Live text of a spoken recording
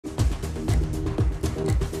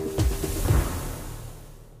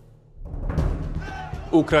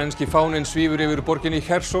Úkraínski fáninn svífur yfir borginni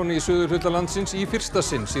Kherson í suðurhluta landsins í fyrsta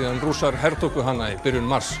sinn síðan Rússar hertóku hana í byrjun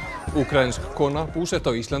mars. Úkraínsk kona búsett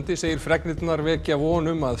á Íslandi segir fregnirnar vekja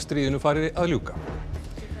von að stríðinu fari að ljúka.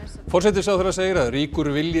 Forsætisráðherra segir að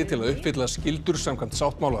ríkur vilji til að uppfylla skyldur samkvæmt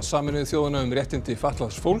sáttmála Sameinuðu þjóðanna réttindi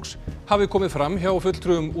fatlaðs fólks hafi komið fram hjá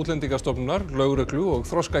fulltrúum Útlendingastofnunar, lögreglu og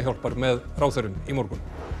þroskahjálpar með ráðherrum í morgun.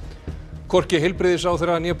 Hvorki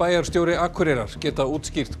heilbrigðisráðherra né bæjarstjóri Akureyrar geta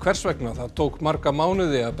útskýrt hvers vegna það tók marga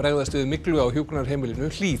mánuði að bregðast við Myglu á hjúkrunarheimilinu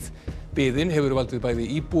Hlíð. Biðin hefur valdið bæði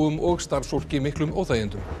íbúum og starfsfólki miklum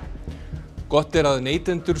óþægindum. Gott að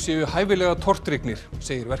neytendur séu hæfilega tortrygnir,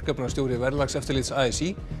 segir verkefnastjóri verðlagseftirlits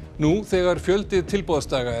ASÍ, nú þegar fjöldi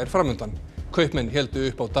tilboðsdaga framundan. Kaupmenn héldu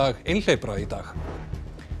upp á dag einhleypra í dag.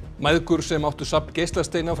 Mæðgur sem áttu safn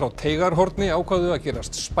geislasteina frá Teigarhorni ákváðu að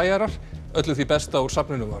gerast spæjarar. Öllu því besta úr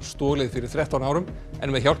safninu var stolið fyrir 13 árum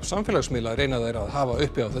en með hjálp samfélagsmiðla reyna þeir að hafa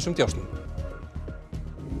uppi á þessum djásnum.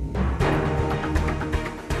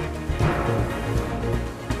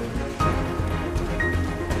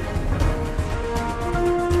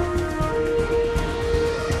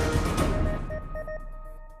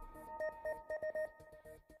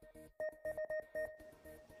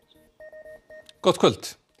 Gott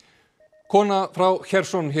kvöld. Kona frá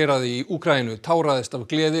Kherson héraði í Úkraínu táraðist af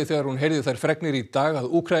gleði þegar hún heyrði þær fregnir í dag að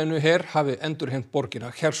Úkraínuher hafi endurheimt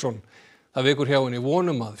borgina Kherson. Það vekur hjá henni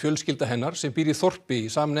vonum að fjölskylda hennar sem býr í þorpi í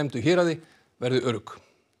samnefndu héraði verði örugg.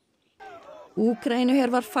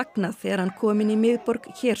 Úkraínuher var fagnað þegar hann kom inn í miðborg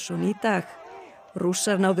Kherson í dag.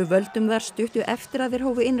 Rússar náðu völdum þar stuttu eftir að þeir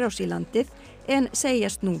hófu innrás í landið en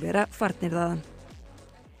segjast nú vera farnir þaðan.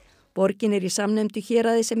 Borgin í samnefndu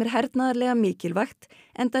héraði sem hernaðarlega mikilvægt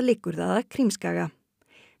enda liggur það að Krímskaga.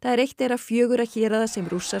 Það eitt af 4 héraða sem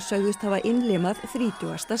Rússar sögðust hafa innlimað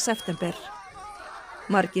 30. september.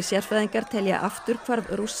 Margir sérfræðingar telja afturhvarf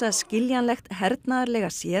Rússa skiljanlegt hernaðarlega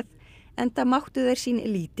séð enda máttu þeir sín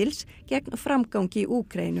lítils gegn framgangi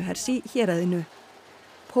Úkraínuhers í héraðinu.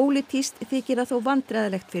 Pólitískt þykir það þó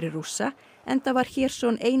vandræðalegt fyrir Rússa enda var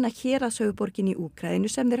Kherson eina héraðshöfuðborgin í Úkraínu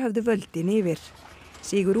sem þeir höfðu völdin yfir.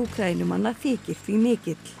 Sigur Úkraínumanna þykir því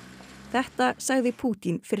mikill. Þetta sagði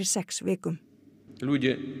Pútín fyrir 6 vikum.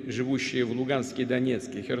 Люди, живущие в Луганске,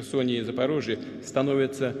 Донецке, Херсоне и Запорожье,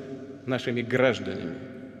 становятся нашими гражданами.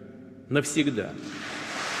 Навсегда.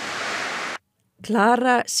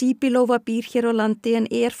 Klara Síbilóva býr hér á landi en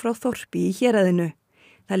frá þorpi í héraðinu.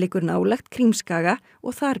 Það liggur nálægt Krímskaga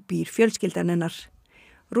og þar býr fjölskyldan hennar.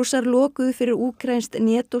 Rússar lokuðu fyrir úkraínskt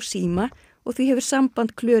net og síma og því hefur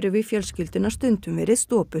samband Klöru við fjölskylduna stundum verið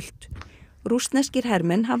stopult. Rússneskir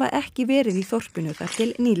hermenn hafa ekki verið í þorpinu þar til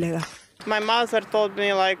nýlega. My mother told me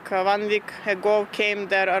 1 week ago came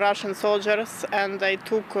there Russian soldiers and they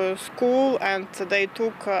took school and they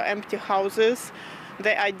took empty houses.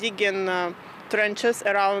 They are digging trenches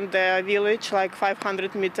around the village,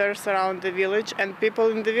 500 meters around the village, and people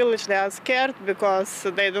in the village they are scared because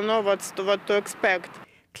they don't know what to expect.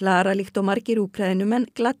 Klara líkt og margir Úkraínumenn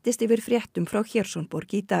gladdist yfir fréttum frá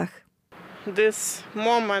Khersonborg í dag. This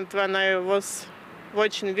moment when I was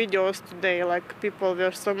watching videos today, people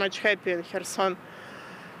were so much happy in Kherson,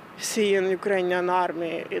 seeing Ukrainian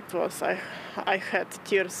army. It was I had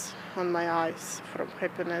tears on my eyes from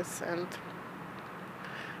happiness, and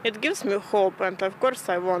it gives me hope. And of course,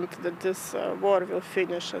 I want that this war will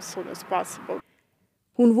finish as soon as possible.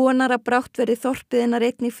 Hún vonar að brátt verði þorpið hennar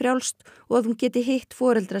einnig frjálst og að hún geti hitt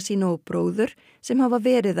foreldra sína og bróður sem hafa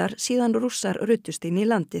verið þar síðan Rússar ruddust inn í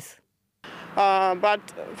landið.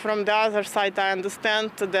 But from the other side I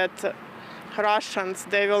understand that Russians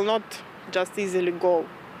they will not just easily go.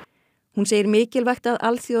 Hún segir mikilvægt að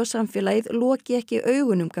alþjóðasamfélagið loki ekki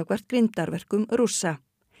augunum gagnvart grindarverkum Rússa.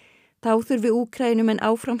 Þá þurfi Úkraínumenn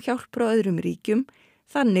áfram hjálp frá öðrum ríkjum,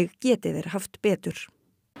 þannig geti þeir haft betur.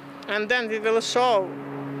 And then we will show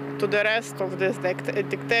to the rest of these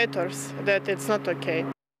dictators that it's not okay.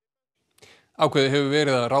 Ákveðið hefur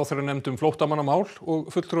verið að ráðherranefnd flóttamannamál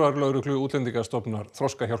og fulltrúar lögreglu Útlendingastofnunar,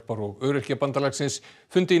 þroskahjálpar og öryrkjabandalagsins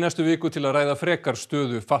fundi í næstu viku til að ræða frekar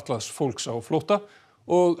stöðu fatlaðs fólks á flótta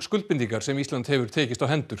og skuldbindingar sem Ísland hefur tekist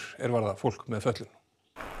á hendur varða fólk með fötlun.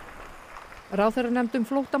 Ráðherranefnd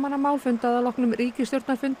flóttamannamál fundaði að loknum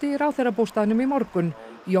ríkisstjórnarfundi í ráðherrabústaðnum í morgun.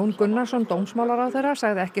 Jón Gunnarsson dómsmálaráðherra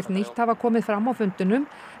sagði ekkert nýtt hafa komið fram á fundunum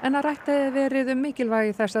en að rætt hefði verið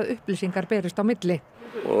mikilvægi þess að upplýsingar berist á milli.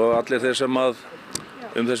 Og allir þeir sem að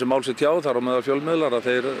þessi mál sé tjáð þar á meðal fjölmiðlar að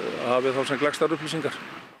þeir hafi þá sem gleggstar upplýsingar.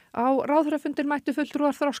 Á ráðherrafundin mættu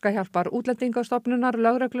fulltrúar þroskahjálpar, Útlendingastofnunar,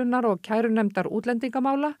 lögreglunnar og kærunefndar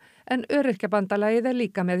útlendingamála en öryrkjabandalagið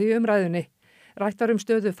líka með í umræðunni. Rætt var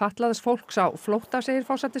stöðu fatlaðs fólks á flótta, segir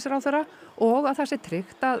forsætisráðherra, og að það sé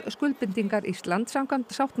tryggt að skuldbindingar Íslands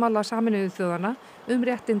samkvæmt sáttmála Sameinuðu þjóðanna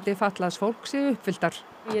réttindi fatlaðs fólks séu uppfylltar.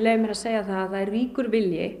 Ég leyfi mér að segja það að það er ríkur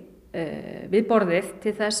vilji við borðið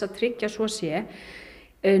til þess að tryggja svo sé.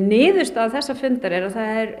 Niðurstaða þessa fundar að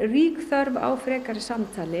það er rík þörf á frekari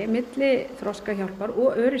samtali milli Þroskahjálpar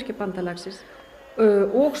og Öryrkjabandalagsins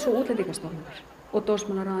og svo Útlendingastofnunar og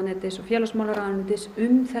dómsmálaráðuneytis og félagsmálaráðuneytis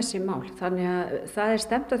þessi mál. Þannig að það er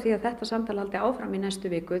stefnt að því að þetta samtal haldi áfram í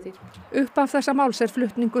næstu viku. Upphaf þessa máls er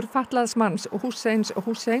flutningur fatlaðs manns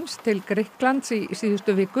Husseins til Grikklands í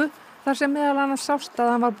síðustu viku, þar sem meðal annars sást að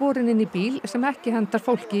hann var borinn inn í bíl sem ekki hentar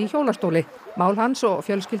fólki í hjólastóli. Mál hans og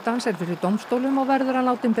fjölskylda hans er fyrir dómstólum og verður hann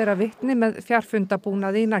látin bera vitni með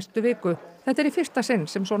fjarfundabúnaði í næstu viku. Þetta er í fyrsta sinn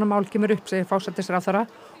sem svona mál kemur upp, segir forsætisráðherra,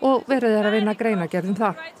 og verið að vinna greinargerð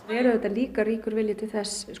það. Við erum þetta líka ríkur vilji til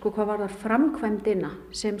þess, hvað varðar framkvæmdina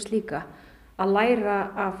sem slíka, að læra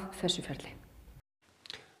af þessu ferli.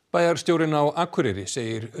 Bæjarstjórinn á Akureyri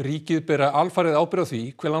segir ríkið bera alfarið ábyrgð á því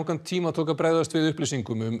hve langan tíma tók að bregðast við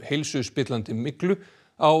upplýsingum heilsuspillandi Myglu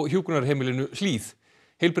á hjúkrunarheimilinu Hlíð.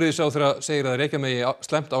 Heilbrigðisráðherra segir að rekja megi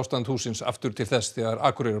slæmt ástand hússins aftur til þess þegar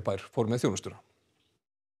Akureyrarbær fór með þjónustuna.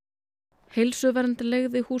 Heilsuvernd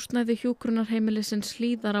leigði húsnæði hjúkrunarheimilisins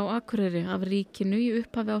Hlíðar á Akureyri af ríkinu í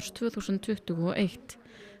upphafi árs 2021.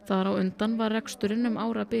 Þar á undan var reksturinn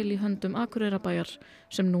árabil í höndum Akureyrarbæjar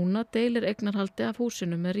sem núna deilir eignarhaldi af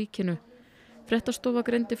húsinu með ríkinu. Fréttastofa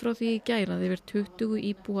greindi frá því í gær að yfir 20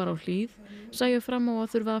 íbúar á Hlíð sæju fram á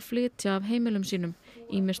að þurfa að flytja af heimilum sínum,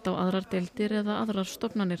 ýmist á aðrar deildir eða aðrar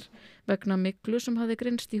stofnanir, vegna myglu sem hafði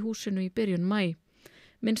greinst í húsinu í byrjun maí.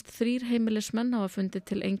 Minnst 3 heimilismenn hafa fundið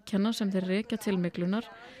til einkenna sem þeir rekja til myglunar,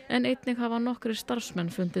 en einnig hafa nokkrir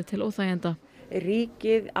starfsmenn fundið til óþæginda.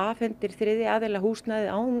 Ríkið afhendir þriðja aðila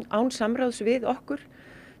húsnæði án samráðs við okkur,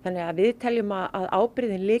 þannig að við teljum að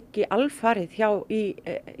ábyrgðin liggi alfarið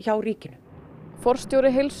hjá ríkinu. Forstjóri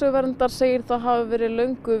heilsuverndar segir það hafi verið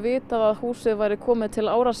löngu vitað að húsið væri komið til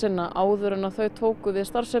ára sinna áður en að þau tóku við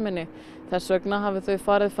starfseminni. Þess vegna hafi þau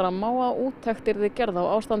farið fram á að úttekt yrði gerð á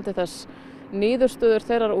ástandi þess. Niðurstöður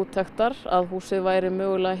þeirrar úttektar að húsið væri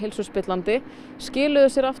mögulega heilsuspillandi skiluðu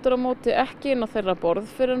sér aftur á móti ekki inn á þeirra borð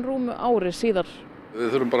fyrir en rúmu ári síðar. Við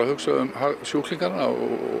þurfum bara að hugsa sjúklingarna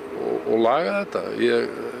og laga þetta.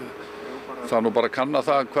 Það er nú bara að kanna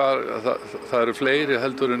það eru fleiri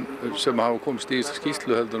heldur en sem hafa komist í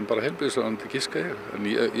skýrslu heldur en bara heilbrigðisráðuneytið giska ég. En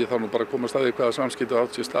ég þarf nú bara að komast að því hvaða samskipti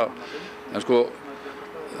átt sér stað. En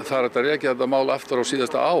það er þetta rekja þetta mál aftur á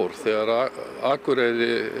síðasta ár þegar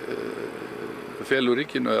Akureyri felur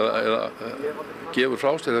ríkinu eða gefur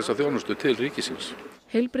frá sér þessa þjónustu til ríkisins.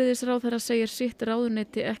 Heilbrigðisráðherra segir sitt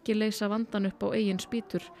ráðuneyti ekki leysa vandann upp á eigin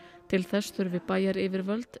spýtur. Til þess þurfi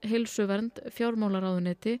bæjaryfirvöld, heilsuvernd,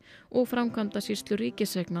 fjármálaráðuneyti og framkvæmdasýslu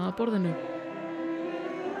ríkiseigna að borðinu.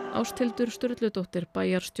 Ásthildur Sturludóttir,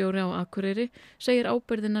 bæjarstjóri á Akureyri, segir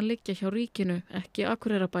ábyrgðina liggja hjá ríkinu, ekki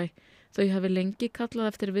Akureyrarbæ. Þau hafi lengi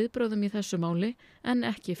kallað eftir viðbrögðum í þessu máli en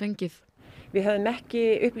ekki fengið. Við höfum ekki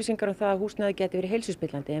upplýsingar það að húsnæði geti verið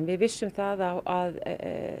heilsuspillandi en við vissum það að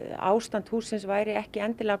ástand hússins væri ekki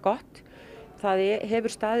endilega gott. Það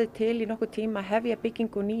hefur staðið til í nokkuð tíma að hefja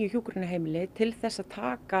byggingu nýju hjúkrunarheimili til þess að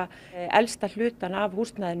taka elsta hlutan af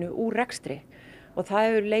húsnæðinu úr rekstri og það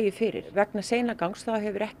hefur legið fyrir. Vegna seinagangs þá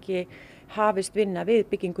hefur ekki hafist vinna við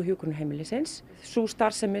byggingu hjúkrunarheimilisins. Sú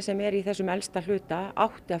starfsemi sem í þessum elsta hluta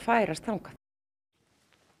átti að færast þangað.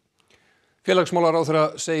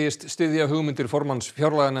 Félagsmálaráðherra segist styðja hugmyndir formanns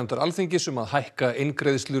fjárlaganefndar Alþingis að hækka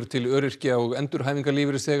eingreiðslur til öryrkja og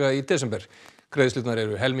endurhæfingarlífeyrisþega í desember. Greiðslurnar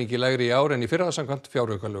eru helmingi lægri í ár en í fyrra samkvæmt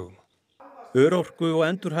fjáraukalögum. Örorku og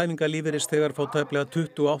endurhæfingarlífeyrisþegar fá tæplega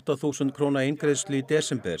 28.000 króna eingreiðslu í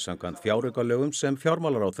desember samkvæmt fjáraukalögum sem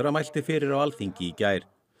fjármálaráðherra mælti fyrir á Alþingi í gær.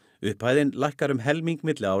 Upphæðin lækkar helming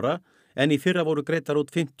milli ára en í fyrra voru greiddar út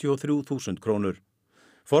 53.000 krónur.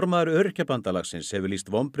 Formaður Öryrkjabandalagsins hefur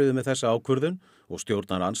lýst vonbrigðum með þessa ákvörðun og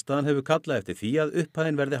stjórnarandstaðan hefur kallað eftir því að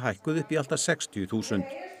upphæðin verði hækkuð upp í alltaf 60.000.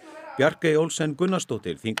 Bjarkey Olsen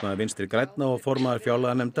Gunnarsdóttir, þingmaður Vinstri grænna og formaður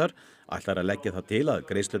fjárlaganefndar, ætlar að leggja það til að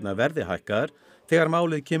greiðslurnar verði hækkaðar þegar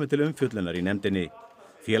málið kemur til umfjöllunar í nefndinni.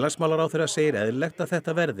 Félagsmálaráðherra segir eðlilegt að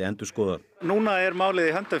þetta verði endurskoðað. Núna er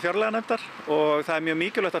málið í höndum fjárlaganefndar og það er mjög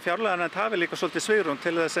mikilvægt að fjárlaganefnd hafi líka svolítið svigrúm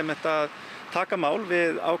til þess að taka mál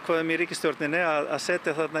við ákvæðum í ríkisstjórninni að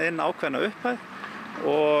setja þarna inn ákveðna upphæð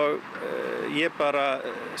og ég bara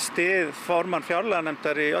styð formann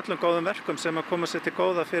fjárlaganefndar í öllum góðum verkum sem að koma sér til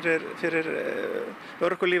góða fyrir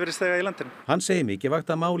örorkulífeyrisþega í landinu. Hann segir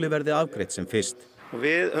mikilvægt að málið verði afgreitt sem fyrst. Og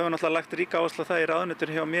við höfum náttúrulega lagt ríka áherslu á það í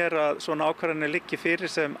ráðuneytinu hjá mér að svona ákvarðanir liggi fyrir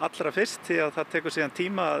sem allra fyrst því að það tekur síðan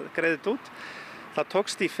tíma að greiða þetta út. Það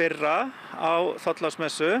tókst í fyrra á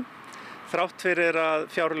Þorláksmessu þrátt fyrir að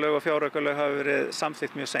fjárlög og fjáraukalög hafi verið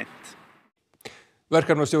samþykkt mjög seint.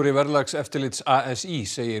 Verkefnastjóri verðlagseftirlits ASÍ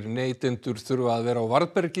segir neytendur þurfa að vera á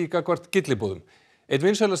varðbergi gagnvart gylliboðum. Einn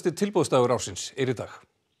vinsælasti tilboðsdagur ársins í dag.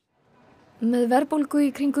 Með verðbólgu í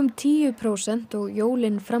kringum 10% og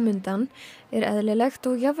jólin framundan eðlilegt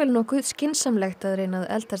og jafnvel nokkuð skynsamlegt að reyna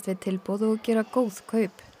að eldast við tilboð og gera góð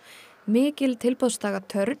kaup. Mikil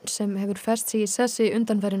tilboðsdagatörn sem hefur fest sig í sessi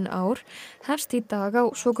undanfarin ár hefst í dag á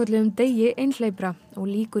svokölluðum degi einhleypra og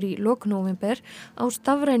lýkur í lok nóvember á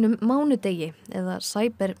stafrænum mánudegi eða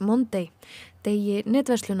Cyber Monday, degi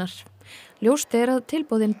netverslunar. Ljóst að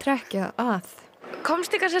tilboðin trekkja að. Komst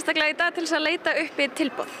ykkar sérstaklega í dag til að leita uppi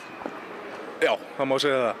tilboð? Já, það má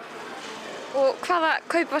segja það. Og hvaða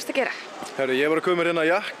kaup varst að gera? Herri, ég var að kaupa mér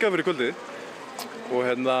jakka fyrir kvöldið og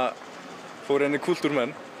fór í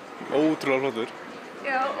kúltúrmenn, ótrúlega flottur.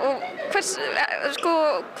 Já, og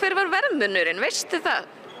hver var verðmunurinn, veistu það?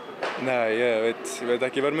 Nei, ég veit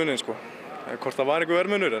ekki verðmunurinn hvort það var einhver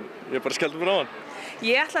verðmunur en ég bara skellti mér á hann.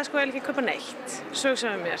 Ég ætlaði ekki að kaupa neitt, svo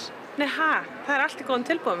hugsaði mér. Nei, það er allt í góðum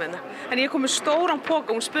tilboðum hérna. En ég kom með stóran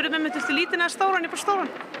poka, hún spurði mig til lítinn eða stóran, ég bara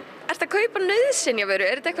stóran. Ertu að kaupa nauðsynjavöru?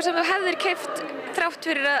 Er þetta eitthvað sem þú hefðir keypt þrátt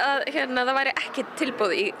fyrir að það væri ekki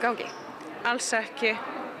tilboð í gangi? Alls ekki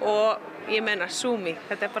og ég meina súmi,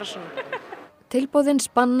 þetta er bara svona. Tilboðin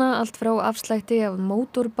spanna allt frá afslætti af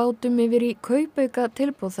mótorbátum yfir í kaupauka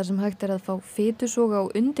tilboð þar sem hægt að fá fitusog á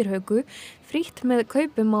undirhaugu frítt með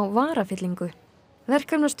kaupum á varafyllingu.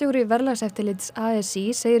 Verkefnastjóri verðlagseftirlits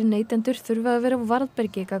ASÍ segir neytendur þurfa að vera á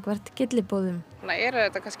varðbergi gagnvart gylliboðum. Það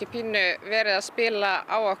þetta kannski pínu verið að spila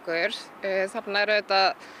á okkur. Þarna þetta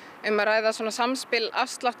að ræða svona samspil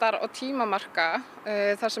afsláttar og tímamarka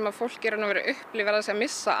þar sem að fólk upplifir að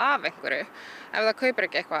missa af einhverju ef það kaupir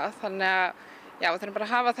ekki eitthvað. Þannig að við þurfum bara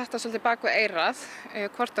að hafa þetta svolítið bak við eyrað,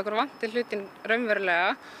 hvort okkur vanti hlutin raunverulega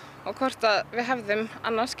og hvort að við hefðum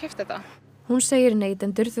annars keypt þetta. Hún segir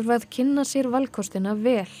neytendur þurfa að kynna sér valkostina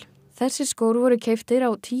vel. Þessi skór voru keyptir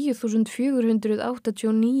á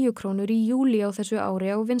 10.489 krónur í júlí á þessu ári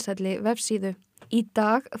á vinsælli vefsíðu. Í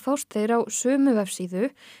dag fást þeir á sömu vefsíðu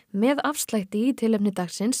með afslætti í tilefni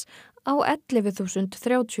dagsins á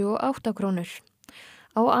 11.038 krónur.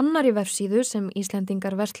 Á annarri vefsíðu sem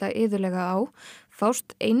Íslendingar versla iðulega á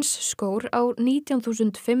fást eins skór á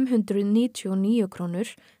 19.599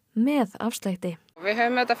 krónur með afslætti. Við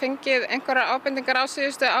höfum fengið einhverjar ábendingar á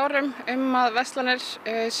síðustu árum að verslanir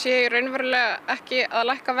séu raunverulega ekki að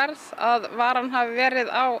lækka verð, að varan hafi verið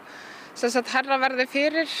á hærra verði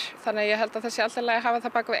fyrir. Þannig að ég held að það sé alltaf að hafa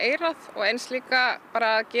það bak við eyrað og eins líka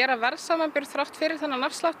bara að gera verðsamanburð þrátt fyrir þennan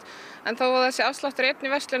afslátt. En þó að þessi afsláttur í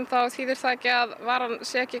einni verslun þá þýðir það ekki að varan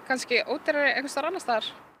sé ekki kannski ódýrari einhvers staðar annars staðar.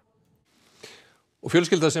 Og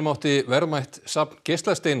fjölskylda sem átti verðmætt safn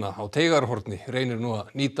geislasteina á Teigarhorni reynir nú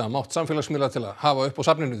að nýta mátt samfélagsmiðla til að hafa upp á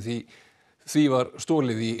safninu því var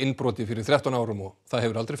stolið í innbroti fyrir 13 árum og það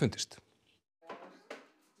hefur aldrei fundist.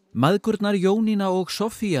 Mæðgurnar Jónína og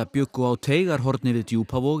Sofía bjuggu á Teigarhorni við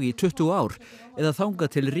Djúpavog í 20 ár eða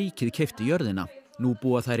þangað til ríkið keypti jörðina. Nú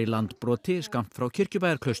búa þær í landbroti skammt frá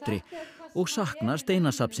Kirkjubæjarklaustri og sakna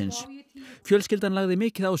steinasafnsins. Fjölskyldan lagði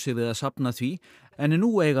mikið á sig við að safna því en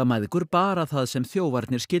nú eiga mæðgur bara það sem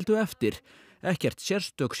þjófarnir skildu eftir. Ekkert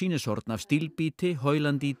sérstök sýnishorn af stílbíti,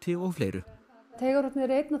 haulandíti og fleiru. Teigarhorn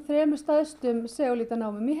einn af 3 stærstu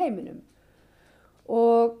segulítanámum í heiminum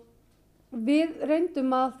og við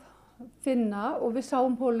reyndum að finna og við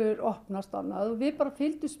sáum holur opnast annað og við bara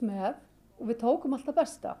fylgdust með og við tókum alltaf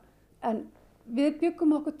besta. En við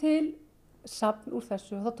byggum okkur til safn úr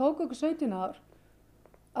þessu og það tók okkur 17 ár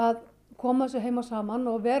að koma þessu heima saman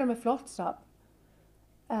og vera með flott safn.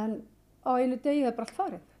 En á einu degi bara allt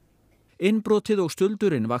farið. Innbrotið og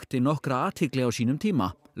stuldurinn vakti nokkra athygli á sínum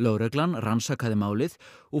tíma. Lögreglan rannsakaði málið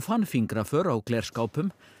og fann fingraför á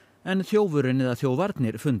glerskápum en þjófurinn eða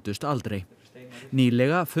þjófarnir fundust aldrei.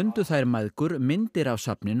 Nýlega fundu þær mæðgur myndir af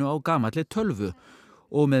safninu á gamalli tölvu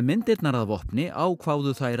og með myndirnar að vopni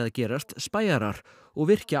ákváðu þær að gerast spæjarar og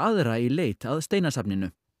virkja aðra í leit að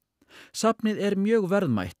steinasafninu. Safnið mjög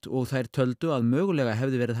verðmætt og þær töldu að mögulega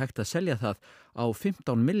hefði verið hægt að selja það á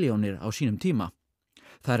 15 milljónir á sínum tíma.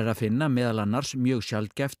 Þar að finna meðal annars mjög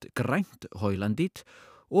sjaldgæft grænt haulandít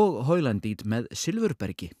og haulandít með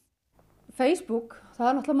silfurbergi. Facebook,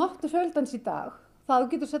 það náttúrulega máttur fjöldans í dag. Það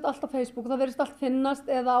getur sett allt á Facebook, það verðist allt finnast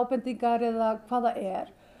eða ábendingar eða hvað það er.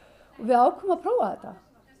 Og við ákomum að prófa þetta.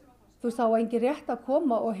 Þú veist, þá var engin rétt að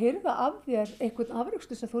koma og hirða af þér einhvern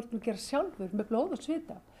afröxtu sem þú ert að gera sjálfur með blóð og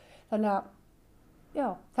svita. Þannig að Já,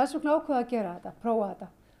 þess vegna ákveða að gera þetta, prófa þetta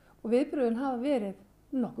og viðbrögðin hafa verið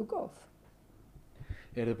nokkuð góð.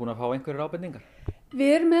 Þið búin að fá einhverjar ábendingar?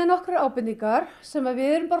 Við erum með nokkrar ábendingar sem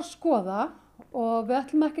við erum bara að skoða og við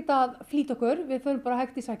ætlum ekkert að flýta okkur, við förum bara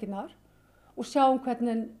hægt í sakirnar og sjáum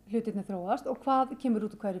hvernig hlutirnir þróast og hvað kemur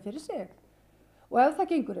út úr hverju fyrir sig. Og ef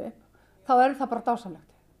það gengur upp, þá er það bara dásamlegt.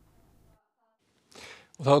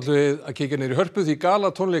 Og þá ætlum við að kíkja niður í Hörpu því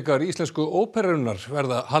Gala tónleikar íslensku óperunnar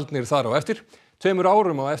verða haldnir þar á eftir, 2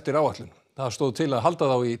 árum á eftir áætlun. Það stóð til að halda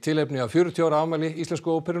þá í tilefni af 40 ára afmæli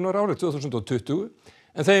íslensku óperunnar árið 2020,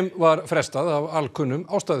 en þeim var frestað af alkunnum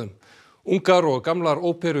ástæðum. Ungar og gamlar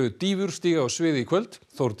óperu dýfur stíga á sviði í kvöld.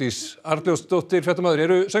 Þórdís Arnljótsdóttir, fréttamaður,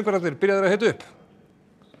 eru söngvararnir byrjaðir að heita upp?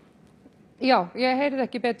 Já, ég heyrði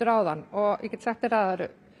ekki betur áðan og ég get sagt þér að það eru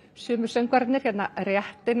sumir söngvararnir hérna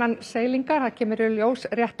rétt innan seilingar, það kemur í ljós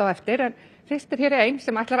rétt á eftir, en fyrst er hér ein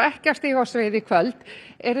sem ætlar ekki að stíga á sviði í kvöld.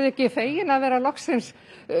 Eru þið ekki fegin að vera loksins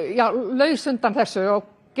laus undan þessu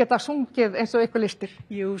og geta sungið eins og ykkur listir?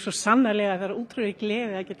 Jú, svo sannarlega, það er útrúlega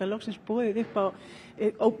gleði að geta loksins boðið upp á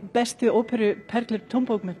bestu óperuperlur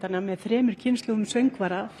tónbókmenntanna með 3 kynslóðum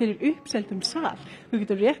söngvara fyrir uppseldum sal. Þú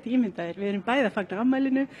getur rétt ímyndaðir, við erum bæði að fagna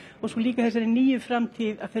afmælinu og svo líka þessari nýju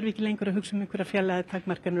framtíð að þurfi ekki lengur að hugsa einhverja fjarlæga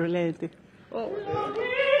takmarkanir og leiðindi.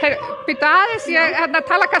 Býta aðeins, ég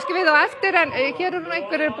tala kannski við á eftir en hér eru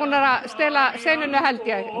einhverjir búin að stela senunu held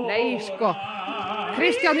ég. Nei, sko.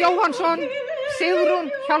 Kristján Jóhannsson, Sigrún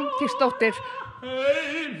Hjálmtýsdóttir.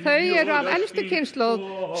 Þau eru af elstu kynslóð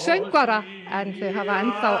söngvara en þau hafa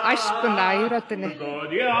ennþá æskuna í röddinni.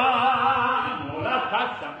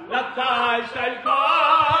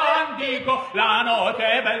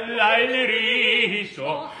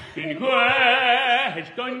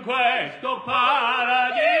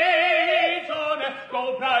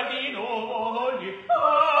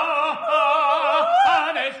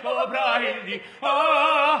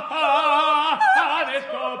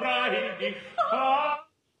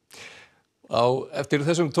 Á eftir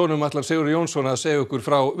þessum tónum ætlar Sigurður Jónsson að segja okkur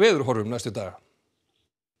frá veðurhorfum næstu daga.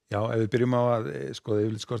 Já, ef við byrjum á að skoða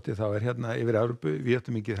yfirlitskortið þá er hérna yfir Evrópu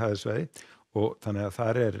víðáttumikið hæðarsvæði og þannig að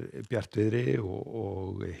þar er bjartviðri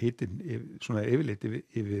og hitinn svona yfirleitt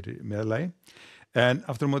yfir meðallagi. En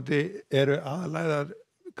aftur á móti eru aðalæðar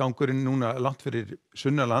gangurinn núna langt fyrir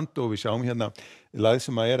sunnaland og við sjáum hérna lægð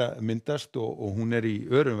sem að myndast og hún er í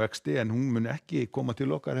örum vexti en hún mun ekki koma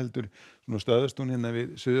til okkar heldur svona stöðast hún hérna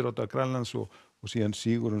við suðurátta Grænlands og síðan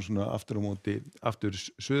sígur hún svona aftur á móti aftur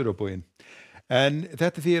suður á bóginn. En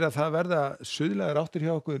þetta þýðir að það verða suðlægar áttir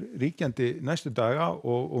hjá okkur ríkjandi næstu daga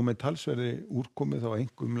og með talsverði úrkomið þá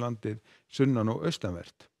einkum landið sunnan og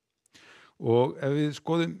austanvert. Og ef við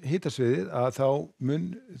skoðum hitasviðið að þá mun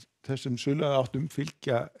þessum suðlæga áttum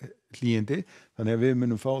fylgja hlýindi, þannig að við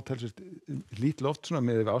munum fá talsvert hlýtt loft svona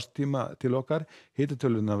með ástíma til okkar.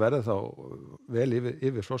 Hitatölurnar verða þá vel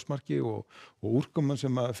yfir frostmarki og úrkoman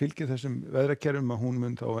sem að fylgja þessum veðrakerfum að hún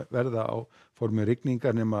mun þá verða á formi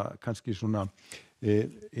rigningar nema kannski svona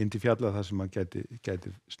inn til fjalla þar sem að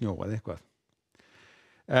gæti snjóað eitthvað.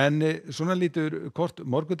 En svona lítur kort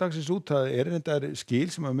morgundagsins út, það er reyndar skil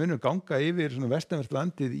sem að munu ganga yfir svona vestanvert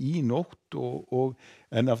landið í nótt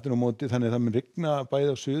en aftur á móti þannig að það mun rigna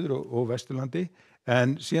bæði á suður og vesturlandi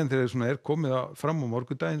en síðan þegar svona komið fram á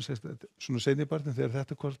morgundaginn svona seinnipartin þegar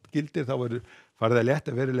þetta kort gildir þá farið að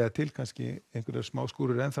létta verulega til kannski einhverjar smá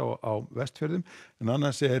skúrur ennþá á Vestfjörðum en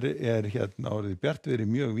annars er hérna orðið bjartviðri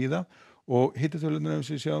mjög víða og hitatölurnar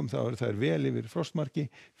ef við sjáum þá eru þær vel yfir frostmarki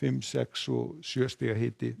 5, 6 og 7 stiga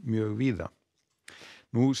hiti mjög víða.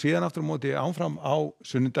 Nú síðan aftur á móti áfram á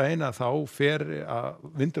sunnudaginn að þá fer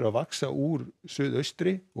vindur að vaksa úr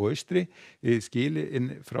suðaustri og austri í skili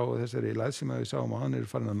inn frá þessari lægð sem við sáum að hann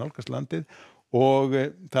farin að nálgast landið og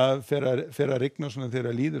það fer að rigna svona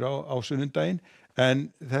þegar líður á sunnudaginn en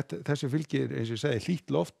þessu fylgir eins og ég segi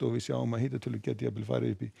hlýtt loft og við sjáum að hitatölur geti jafnvel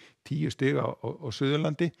farið upp í 10 stiga á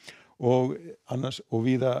Suðurlandi og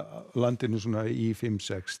víða landinu svona í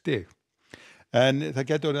 5-6 stig. En það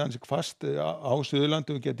getur orðið ansið fast á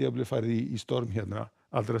Suðurlandi og getur jafnvel farið í storm hérna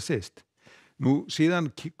allra síst. Nú síðan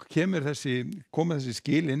komið þessi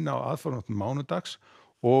skil inn á aðfarnóttum mánudags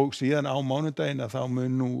og síðan á mánudaginn að þá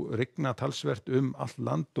mun nú rigna talsvert allt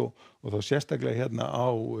land og þá sérstaklega hérna á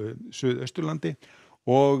Suðausturlandi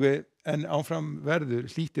en áfram verður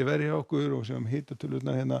hlýtti verið hjá okkur og sem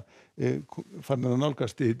hitatölurnar hérna farnar að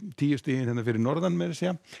nálgast 10 stigin hérna fyrir norðan meira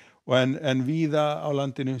segja en víða á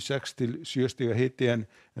landinu 6 til 7 stiga hiti en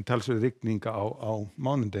talsverð rigninga á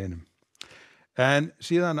mánudeginum. En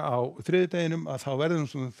síðan á þriðjudeginum að þá verður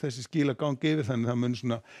svona þessi skil að gangi yfir, þannig að það mun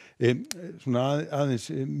svona aðeins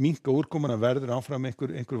minnka úrkomuna, verður áfram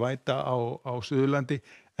einhver væta á Suðurlandi,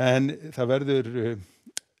 en það verður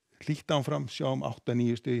hlýtt áfram, sjáum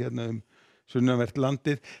 8-9 stig hérna sunnanvert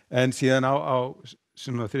landið, en síðan á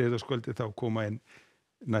svona þriðjudagskvöldi þá koma inn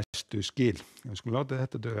næstu skil. Við skulum láta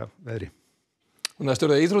þetta duga veðri. Og næst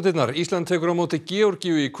eru það íþróttirnar. Ísland tekur á móti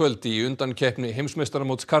Georgíu í kvöld í undankeppni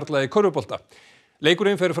heimsmeistaramóts karla í körfubolta.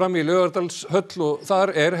 Leikurinn fer fram í Laugardalshöll og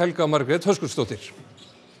þar er Helga Margrét Höskuldsdóttir.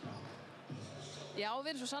 Já,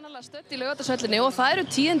 við erum svo sannarlega stödd í Laugardalshöllinni og það eru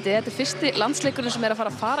tíðindi. Þetta er fyrsti landsleikurinn sem er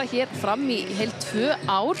að fara hér fram í heil 2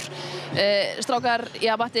 ár. Strákar,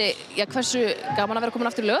 Matti, hversu gaman að vera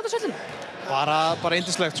komin aftur í Laugardalshöllinni? Bara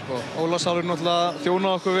yndislegt sko. Ólafsálfur náttúrulega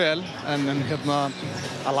þjónaði okkur vel en hérna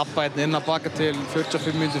að labba inn að baka til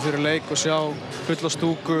 45 mínútur fyrir leik og sjá fulla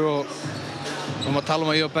stúku og maður tala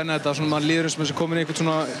að ég og Benni þetta svona maður líður eins og þessi komin í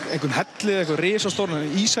einhvern helli, eitthvað risastór,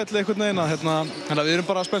 íshelli einhvern veginn þannig að við erum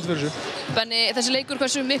bara spennt fyrir þessu. Benni, þessi leikur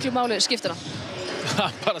hversu miklu máli skiptir hann?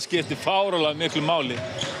 Það bara skiptir fárulega miklu máli.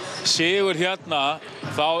 Sigur hérna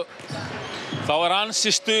þá er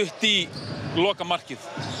ansi stutt í lokamarkið.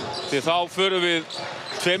 Því þá förum við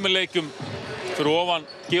 2 leikjum fyrir ofan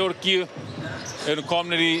Georgíu, erum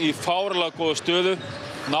komnir í fárulega góða stöðu,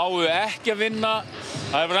 náum við ekki að vinna,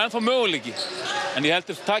 það er ennþá möguleiki. En ég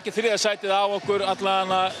heldur takið 3. sætið á okkur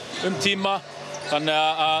allavega tíma,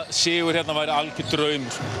 þannig að sigur hérna væri algjör draum.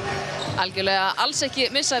 Algjörlega, alls ekki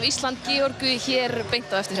missa af Ísland Georgíu hér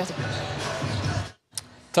beint á eftir fréttum.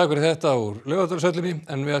 Takk fyrir þetta úr Laugardalshöllinni,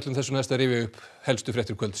 en við ætlum þessu næst að rifja upp helstu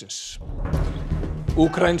fréttir kvöldsins.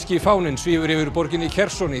 Úkraínski fáninn svífur yfir borginni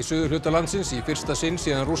Kherson í suðurhluta landsins í fyrsta sinn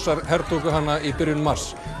síðan Rússar hertóku hana í byrjun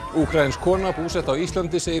mars. Úkraínsk kona búsett á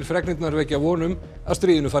Íslandi segir fregnirnar vekja von að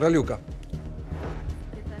stríðinu fari að ljúka.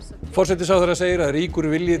 Forsætisráðherra segir að ríkur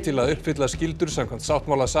vilji til að uppfylla skyldur samkvæmt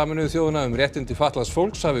sáttmála Sameinuðu þjóðanna réttindi fatlaðs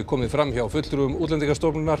fólks hafi komið fram hjá fulltrúum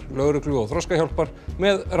Útlendingastofnunar, lögreglu og þroskahjálpar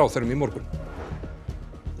með ráðherrum í morgun.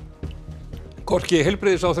 Hvorki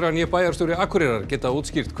heilbrigðisráðherra né bæjarstjóri Akureyrar geta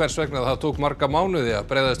útskýrt hvers vegna það tók marga mánuði að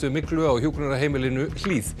bregðast við Myglu á hjúkrunarheimilinu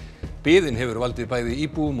Hlíð. Biðin hefur valdið bæði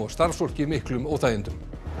íbúum og starfsfólki miklum óþægindum.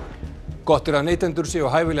 Gott er að neytendur séu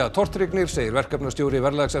hæfilega tortrygnir, segir verkefnastjóri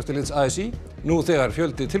verðlagseftirlits ASÍ, nú þegar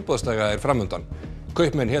fjöldi tilboðsdaga er framundan.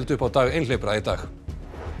 Kaupmenn héldu upp á dag einhleypra í dag.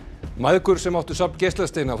 Mæðgur sem áttu safn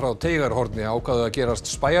geislasteina frá Teigarhorni ákváðu að gerast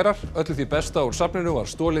spæjarar. Öllu því besta úr safninu var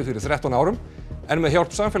stolið fyrir 13 árum. En með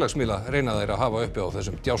hjálp samfélagsmiðla reyna þeir að hafa uppi á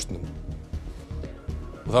þessum djásnum.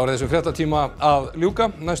 Og þá er þessum fréttatíma að ljúka.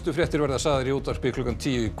 Næstu fréttir verða sagðar í útvarpi klukkan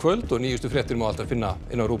 10 í kvöld og nýjustu fréttir má alltaf finna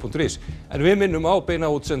inn á rúv.is. En við minnum á beina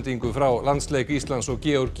útsendingu frá landsleik Íslands og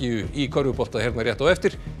Georgíu í körfubolta hérna rétt á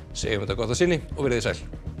eftir. Segjum þetta gott að sinni og verið sæl.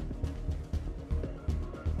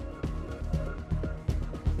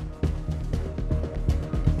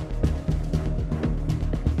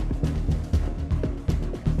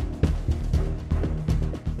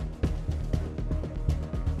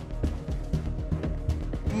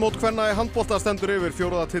 Mót kvenna í handbolta stendur yfir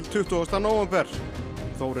 4. til 20. nóvember.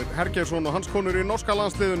 Þórir Hergeirsson og hans konur í norska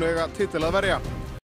landsliðinu eiga titil að verja.